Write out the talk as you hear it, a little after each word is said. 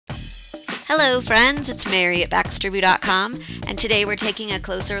Hello friends, it's Mary at Backsterboo.com, and today we're taking a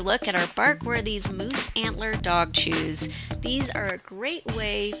closer look at our Barkworthies Moose Antler Dog Chews. These are a great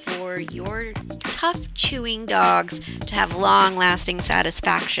way for your tough chewing dogs to have long-lasting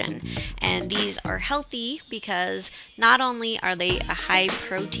satisfaction. And these are healthy because not only are they a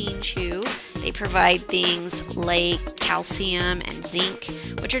high-protein chew, they provide things like calcium and zinc,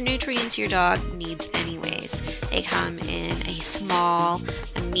 which are nutrients your dog needs anyways. They come in a small,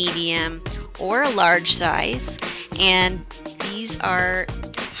 a medium, or a large size, and these are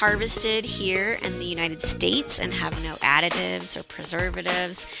harvested here in the United States and have no additives or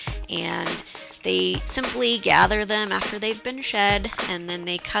preservatives, and they simply gather them after they've been shed, and then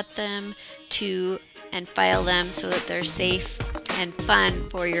they cut them and file them so that they're safe and fun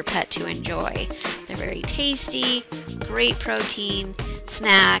for your pet to enjoy. They're very tasty, great protein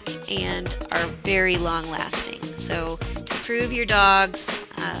snack, and are very long lasting. So improve your dog's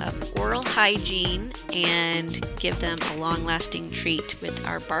oral hygiene and give them a long lasting treat with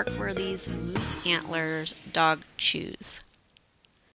our Barkworthies Moose Antlers Dog Chews.